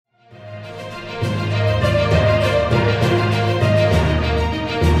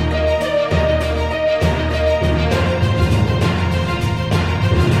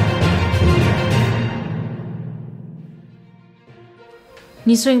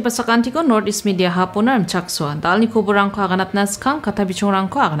Nisoing pasakantikon Northeast Media Hub-ona rimchaksoa. Dalni koborrangko aganatna skang kata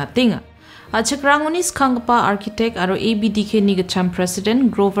bichongrangko aganatinga. Achikrangoni skangpa architect aro ABDK ni gacham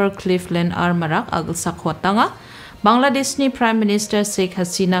President Grover Cleveland R. Marak agil sakwatanga. Bangladesh ni Prime Minister Sheikh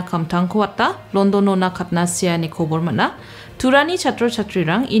Hasina kamtangkwata Londonona katna siya ni kobormana. Turani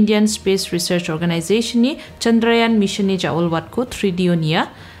chatro-chatrirang Indian Space Research Organization ni Chandrayaan mission ni jawalwatko 3D niya.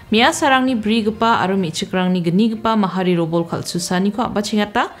 Mia sarang ni bagipa aro michikrang ni genigipa mahari robol kalsusani ko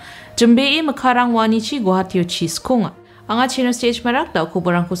abachingata. Jembei makarang wanichi Guwahati chiskonga. Anga chino stage marak da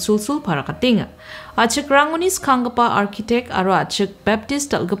koborrangko sulsul para katinga. Achik rangunis kangapa architect aro achik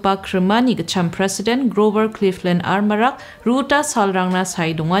Baptist dalgapa kremani gacham President Grover Cleveland R. Marak ruta salrangna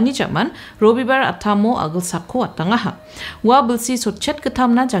saidungani jaman Robibar atamo agil sakko atangaha. Wa bulsi sotchet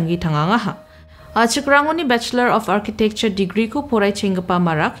ketamna jangi tangangaha. Achik ranguni Bachelor of Architecture degree ko porai Chinga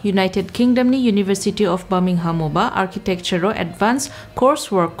Marak United Kingdom ni University of Birmingham ba architecture ro advanced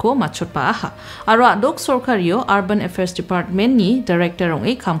coursework ko machot pa aha. Aro adok sorkario Urban Affairs Department ni Director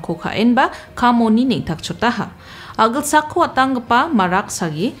ong kamko kain ba kamo ni ningtak chotaha. Agil sakko atanggapa Marak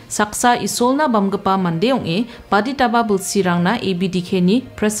sagi saksa isolna bamgapa mandeong baditaba bulsirangna ABDK ni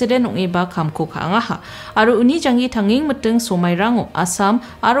President ong ba kamko kaangaha. Aro uni jangi tanging meteng somairango Assam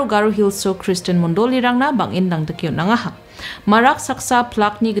aro Garo Hilso Christian mondolirangna bangin dang dekyo nangaha. Marak saksa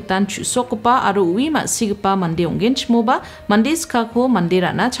plak ni getan chusokpa aro uwi maksigpa mandeong genchmoba mandiska ko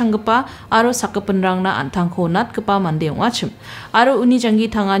mandirana changgpa aro sakapenrangna antangko natkepa mandeong achim. Aro uni jangi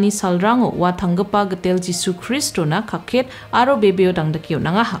tangani salrango wa tanggpa getel Jisu Kristo na kaket aro bebeo dang dekyo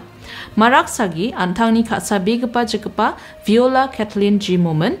nangaha. Marak sagi antangni katsa begepa jekepa Viola Kathleen G.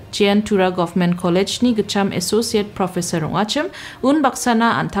 Moment, Tura Government College ni gacham Associate Professor ngachem, un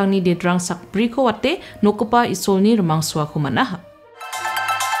baksana antangni dedrang sakbriko wate nokupa isolni rumangswa kumanaha.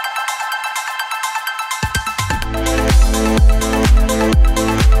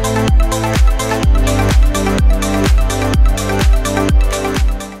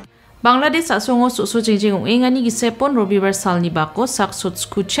 Bangladesh asongo so jengjeng enga ni gisepon Robibar salni bako saksot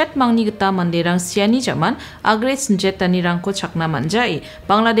skuchet mangni geta manderang siani jaman agre senjatani rangko chakna manjai.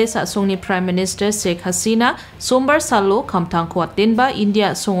 Bangladesh asongni Prime Minister Sheikh Hasina sombar salo kamtangko atenba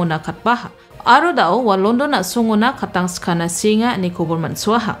India asongona katbaha. Aro dao wa London asongona katang skana singa ni koborman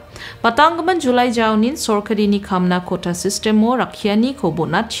swaha. Patanggaman Julai jaunin sorkari ni kamna kota sistem mo rakhiani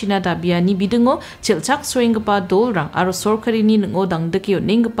kobonat China dabiani bidengo chilchak soingpa dolrang aro sorkari ni ngo dangdekyo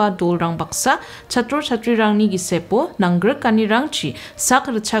ningpa dolrang baksa chatro chatrirang ni gisepo nangrek kanirang chi sak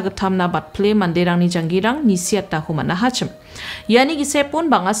rachagatamna batple manderang ni jangirang nisiata humana hachem. Yani gisepon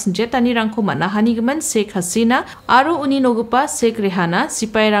banga senjatani rangko manahani geman Sheikh Hasina aro uni nogupa Sheikh Rehana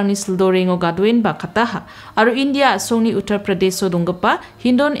sipairang ni sildorengo gaduen bakataha aro India asongni Uttar Pradesh so dongpa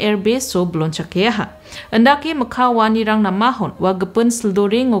Hindon airbase so blonchakeha. Andaki makawani rang namahon wa gepen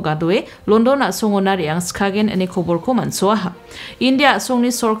sildorengo gadue London asongona riang skagen ane koborko mansoaha. India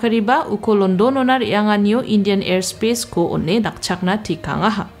asongni sorkari ba uko Londonona rianganio Indian airspace ko one dakchakna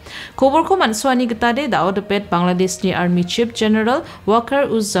tikangaha. Koborko mansuani getade dao depet Bangladesh ni Army Chief General Waqar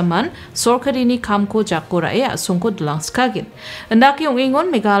Uzzaman sorkari ni kamko jakorae asongko dulangskagin. Andaki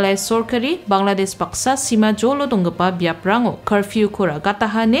ingon Meghalaya sorkari Bangladesh paksa sima jolo donggepa biaprango curfew ko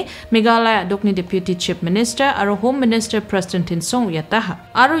ragatahane Meghalaya dokni Deputy Chief Minister aro Home Minister Preston Tinsong yataha.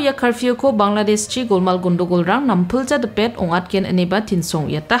 Aro ya curfew ko Bangladesh chi golmal gondogol rang nampulja depet ongatken aniba Tinsong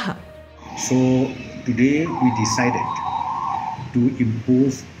yataha. So today we decided to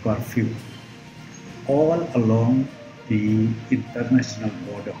impose curfew all along the international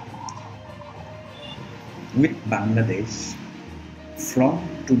border with Bangladesh from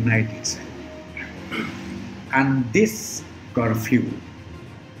tonight itself. And this curfew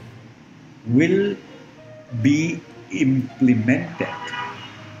will be implemented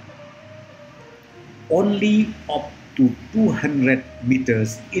only up to 200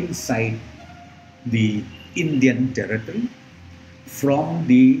 meters inside the Indian territory from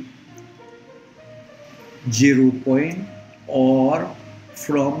the 0 point or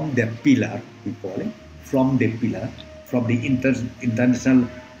from the pillar, we call it, from the pillar, from the international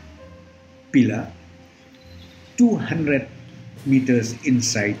pillar, 200 meters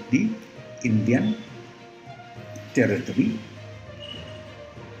inside the Indian territory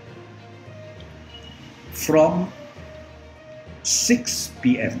from 6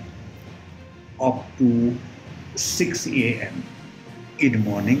 p.m. up to 6 a.m. in the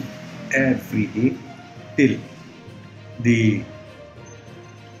morning every day till the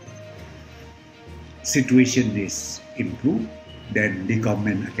situation is improved, then the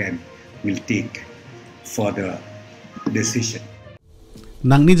government again will take further decision.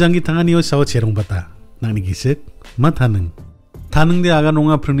 Nang ni jangi tangan yo sawo cherong bata nang ni gisik mathaneng Tanung de aga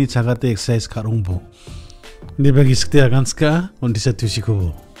nonga prni chagate exercise karungbo. Ni bagi sikte agan ska on disa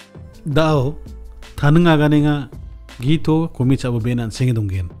tusiko. Dao tanung aga nenga gito komi chabo benan sengi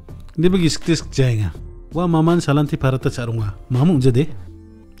donggen. Ni bagi sikte sikjainga. Wa maman salanti parata charunga. Mamu jade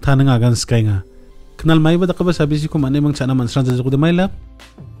tanung agan skainga. Kenal mai ba dakaba sabisi ko mane mang chana mansran jajo de mailap.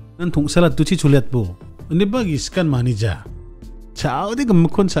 Nan tung salat tuchi chuliat bo. Ni bagi skan manija. Chao de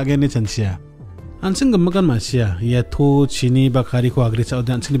gemmkon sagene chansia. Anseng gemmakan masya. Ya to chini bakari ko agri chao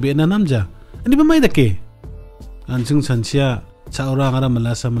de anseng be na namja. Ni ba mai dake. Anseng chansia chao ra ngara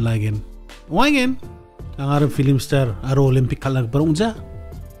malasa malagen. Waingen. Angara film star aro Olympic kalak barungja.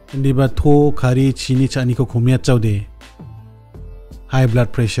 Ni ba to kari chini chani ko komiat chao de. High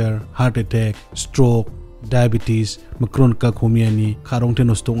blood pressure, heart attack, stroke, diabetes, makron ka komiani, karong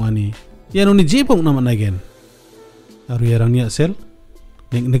tenostongani. Yan oni jepong naman again. Aru yarang niya sel,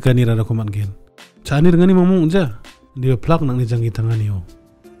 ning nikani rara kuman gen. Chani ngani mamung unja, di ba plak nang nijang itangani o.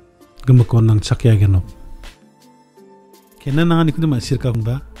 Gumakon nang chakya geno. Kena nangani kudu masir ka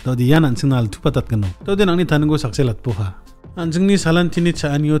ba? Tau di yan ansing nal tupatat geno. Tau di nang ni tanong ko sakselat po ha. Ansing ni salan tini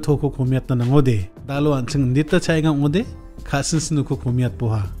chaani o toko komiat na nangode. Dalo ansing ndita chainga ngode. Kasin sinuko komiat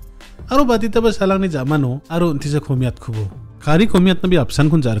poha. Aro batita ba salang ni jamano, aro untisa komiat kubo. Kari komiat na bi absan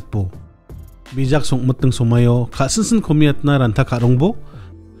kun jarak po. Bijak song muteng somayo, kasin sin komiat na ranta karongbo.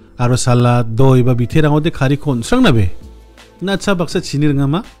 Aro salat, doi ba biterang ode kari kon srang na be. Natsa baksa chinir nga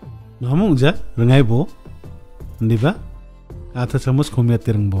ma, mamong ja, rengay bo. Hindi ba? Ata chamos komiat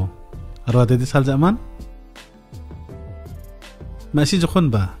tirang bo. Aro ate di sal jaman? Masih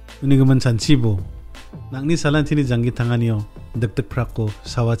jokon ba? Unigaman chanchi bo. Nangni salan tini janggi tanganio dek prako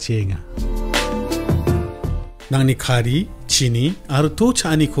sawa chienga. Nangni kari, chini, aru to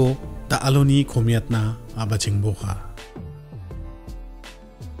chani ko ta aloni komiatna aba chingboha.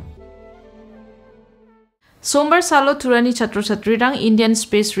 Sombar salo turani chatro chatrirang Indian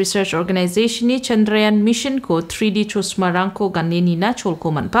Space Research Organization ni Chandrayaan mission ko 3D chosma rangko ganeni na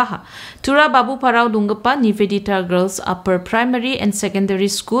cholko manpaha. Tura Babu Parao Dungapa Nivedita Girls Upper Primary and Secondary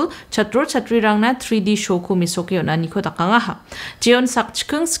School chatro chatrirang na 3D show ko misoke onaniko takangaha. Jeon sak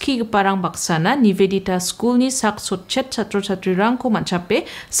chikung ski parang baksana Nivedita School ni sak sotchet chatro chatrirang ko manchape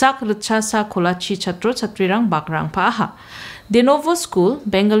sak rcha sa kolachi chatro chatrirang bakrang paha. De Novo School,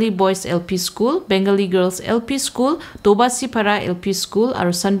 Bengali Boys LP School, Bengali Girls LP School, Dobasi Para LP School,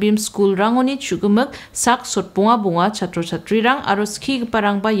 aru Sunbeam School rangoni chugumag sak sot bunga chatro chatrirang aru ski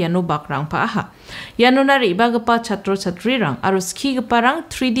parang ba yano bakrang pa aha. Yano na ibagapa chatro chatrirang aru ski parang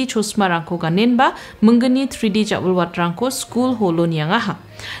 3D chosma rangko ganen ba menggeni 3D jabulwat rangko school holo niang aha.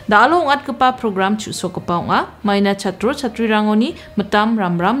 Dalo ngat kepa program chuso kepa nga maina chatro chatrirangoni metam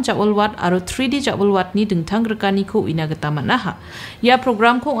ram jabulwat aru 3D jabulwat ni dingtang rekani ko ina getaman aha. Ya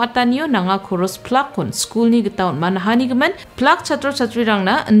program ko ngatanio nanga koros plak kon school ni getaun manahani geman plak chatro chatrirang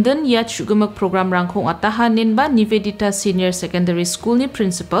na enden ya chugumak program rangko ngatahanin ba Nivedita Senior Secondary School ni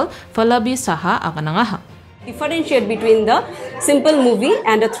principal Falabi Saha akanangaha. Differentiate between the simple movie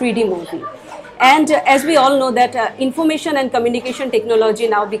and a 3D movie. And as we all know that information and communication technology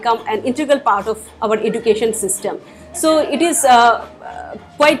now become an integral part of our education system. So it is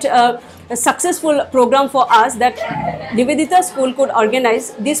quite a successful program for us that Nivedita School could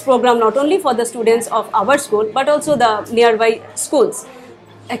organize this program not only for the students of our school but also the nearby schools.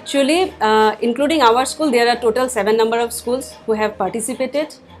 Actually, including our school, there are total 7 number of schools who have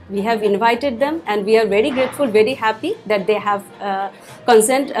participated. We have invited them and we are very grateful, very happy that they have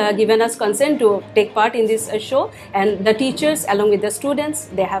given us consent to take part in this show, and the teachers along with the students,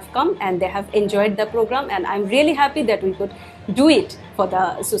 they have come and they have enjoyed the program, and I'm really happy that we could do it for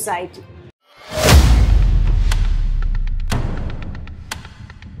the society.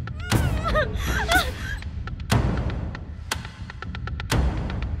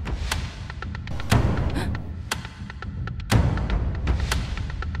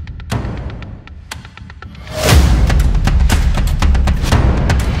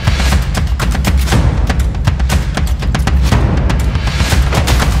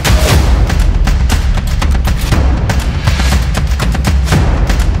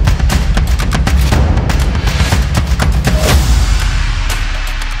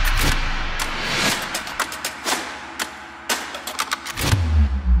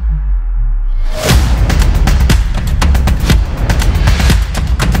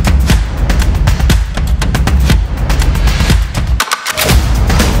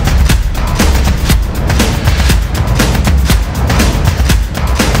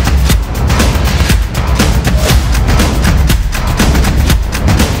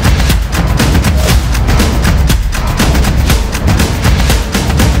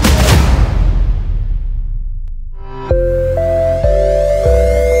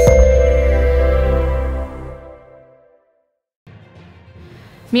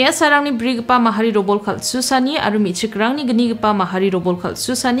 Mia sarangni brigipa mahari robol khalsusani aru michikrangni gnigipa mahari robol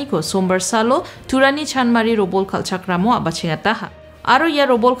khalsusani ko sombar salo turani chanmari robol khalchakramo abachingataha. Aru ya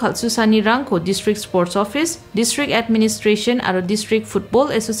robol khalsusani rangko District Sports Office, District Administration aru District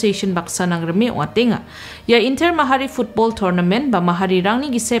Football Association baksanang remi watenga. Ya inter mahari football tournament ba mahari rangni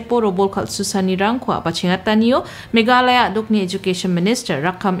gisepo robol khalsusani rangko abachingataniyo Meghalaya Dokni Education Minister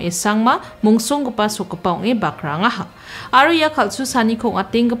Rakam Sangma mongsonggipa sokopaunge bakrangaha. Aru ya khalsusani ko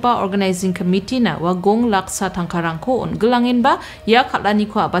atenggapa organizing committee na wagong laksa tangkarangko on gelangin ba ya khalani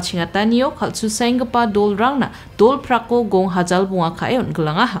ko abachingataniyo khalsusainggapa dol rangna dol prako gong hajal bunga kayon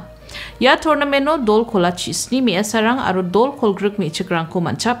gelangaha. Ya tournamento dol kola chisni mi asarang aru dol kolgruk mi chikrangko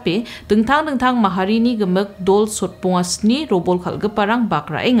mancape dingtang mahari ni gemek dol sotpunga sni robol khalgeparang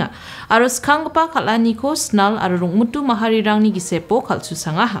bakra enga aru skanggpa khalani ko snal aru rungmutu mahari rang ni gisepo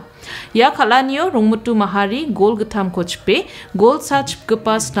khalsusangaha. Ya khalaniyo rungmutu mahari gol getam ko chpe gol sa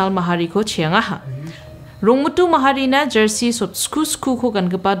chipgepa snal mahari ko chiangaha. Rungmutu maharina jersey sot sku ko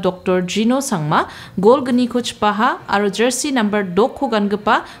gangepa Dr. Gino Sangma gol geni ko chpaha aru jersey number 2 ko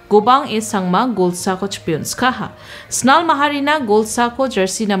gangepa Gobang Sangma golsa ko chpion skaha. Snal maharina golsa ko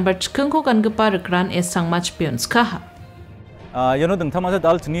jersey number 2 ko gangepa Rekran Sangma chpion skaha. Yano dingtangmanchagipa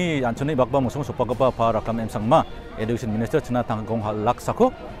dal chini anchoni bakba mosong sopagapa pa Rakam Sangma Education Minister china tanggong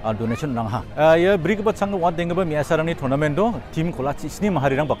laksako donation rangha. Ya brigipa chang wat dengba mi asarangni tournament do team kola chisni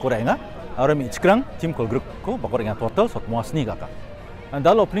maharirang bakora enga. Aru mi chikrang team kolgruk ko bakor enga total sotmo asni gaka.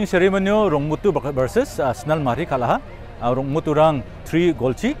 Dal opening ceremony rongmutu versus snal mari kalaha. Rongmutu rang 3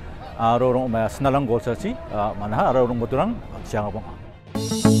 golchi aru snal golsachi manaha aru rongmutu rang siangabong.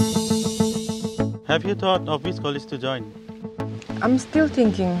 Have you thought of which college to join? I'm still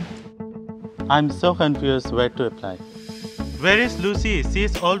thinking. I'm so confused where to apply. Where is Lucy? She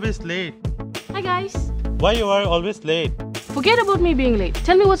is always late. Hi guys. Why you are always late? Forget about me being late.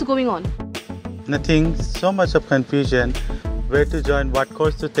 Tell me what's going on. Nothing. So much of confusion. Where to join, what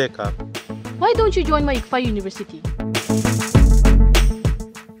course to take up. Why don't you join my ICFA University?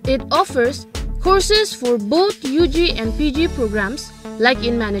 It offers courses for both UG and PG programs like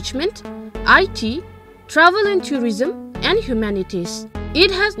in management, IT, travel and tourism, and humanities.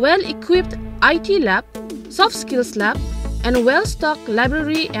 It has well-equipped IT lab, soft skills lab, and well-stocked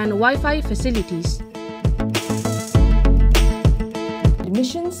library and Wi-Fi facilities.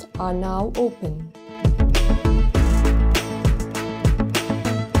 Admissions are now open.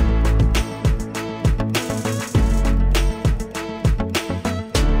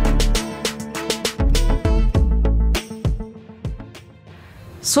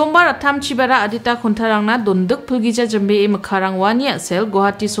 Sombar atam chibara adita kontarangna donduk pulgija jambe e makarang wania sel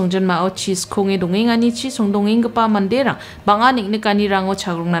Guwahati songjan mao chis konge dongeng anichi songdongeng gepa manderang banga niknikani rango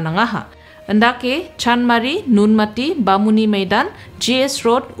chagrungna nangaha. Andake Chanmari, Nunmati, Bamuni Maidan, GS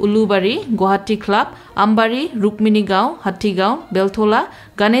Road, Ulubari, Guwahati Club, Ambari, Rukmini Gaon, Hattigao, Beltola,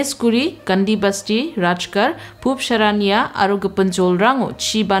 Ganeshguri, Gandhi Basti, Rajkar, Pup Sharania, aru gepenjol rango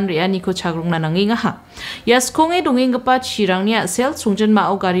Chiban Riani ko chagrungna nangingaha. Yaskonge dongenggepa chirangnia sel songjan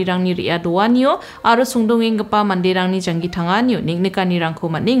mao garirangni ria doanio aru songdongenggepa manderangni janggitanganio niknikani rangko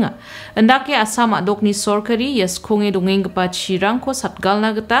maninga. Andake asam adokni sorkari yaskonge dongenggepa chirangko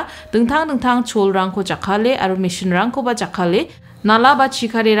satgalna geta dingtang cholrangko jakale aru missionrangko ba jakale nala ba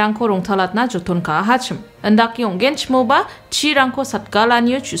chikari rangko rongtalatna joton ka hachim. Andaki onggen chmoba chirangko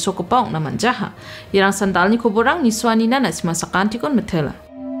satgalanio chusokopa ongnamanjaha. Irang sandalni koborang niswanina nasima sakantikon metela.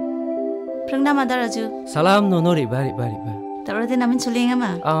 Prangna Madaraju. Salam nono riba. Tarode namin sulinga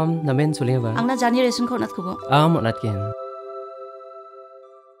ma. Namin sulinga ba. Angna jani resun ko nat kubo. Nat ken.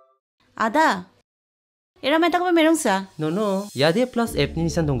 Ada. Era meta ko merong sa. No. Yade plus F ni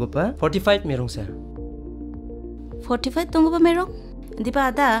nisan tunggu pa. 45 merong sa. 45 tunggu pa merong. Di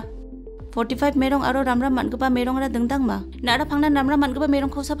pa ada. 45 merong aro ramram man ko pa merong ara dingtang ma. Na ara phangna ramram man ko pa merong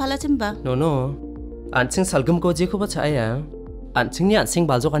ko sa phala chimba. No. Anching salgum ko je ko ba chaya. Anching ni anching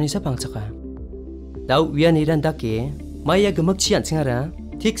baljo kanisa pangchaka. Dau wian iran dake maya gemak chi anchingara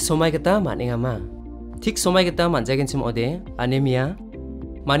thik somai gata maninga ma. Thik somai gata manjagen chim ode anemia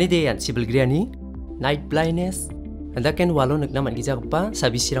mani de an sibilgriani night blindness andaken walo nakna mangija pa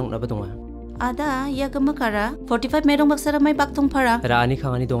sabisirang na badonga. Ada ya gemakara 45 merong baksara mai baktong para. Rani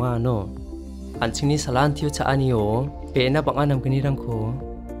khangani donga no. Anchingni salan thiu cha anio pena banga namkani rangko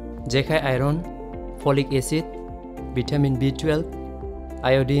jekai iron folic acid vitamin B12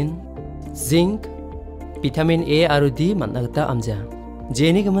 iodine zinc vitamin A aru D managta amja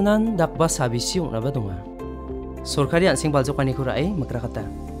jeni gamanan dakba sabisi ongna badonga sorkari ansing baljokani ko rai makrakata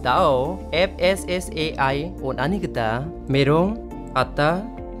dao FSSAI onani gita merong ata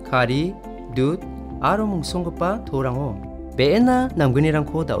khari dud aru mongsonggipa thorango beena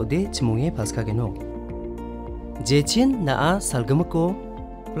namgnirangko daude chimunge paskageno. Jechin naa salgemko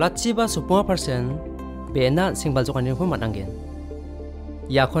platchiba 10% beena singbaljokanirangko mananggen.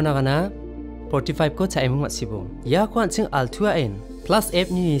 Yako nagana 45 ko chaimung masibo. Yako anching altua en plus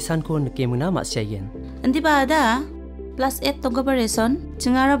F ni nisan ko nakemuna masyagen. Andi ba ada plus F tongga reson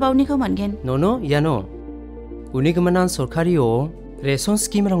chingara bauni ko mangen. No, yano. Uni kemanan sorkario reson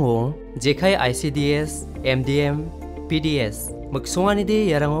scheme rango jekai ICDS, MDM, PDS. Magsongani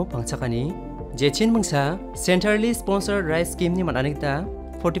de yarango pangchakani. Jechin mangsa centrally sponsored rice scheme ni mananigta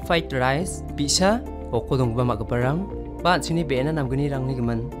fortified rice bisa okodongba magaparang ba chini beena namgani rangni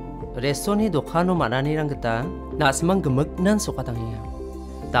geman resoni dokhano manani ranggata nasmang gemek nan sokatangiya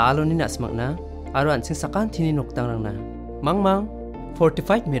taloni nasmakna aro anching sakan tini noktang rangna mangmang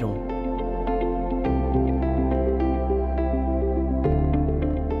 45 merong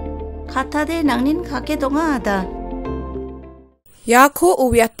katade nangnin kake donga ada Yako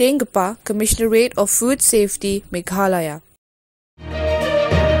Uwiatengpa, Commissionerate of Food Safety, Meghalaya.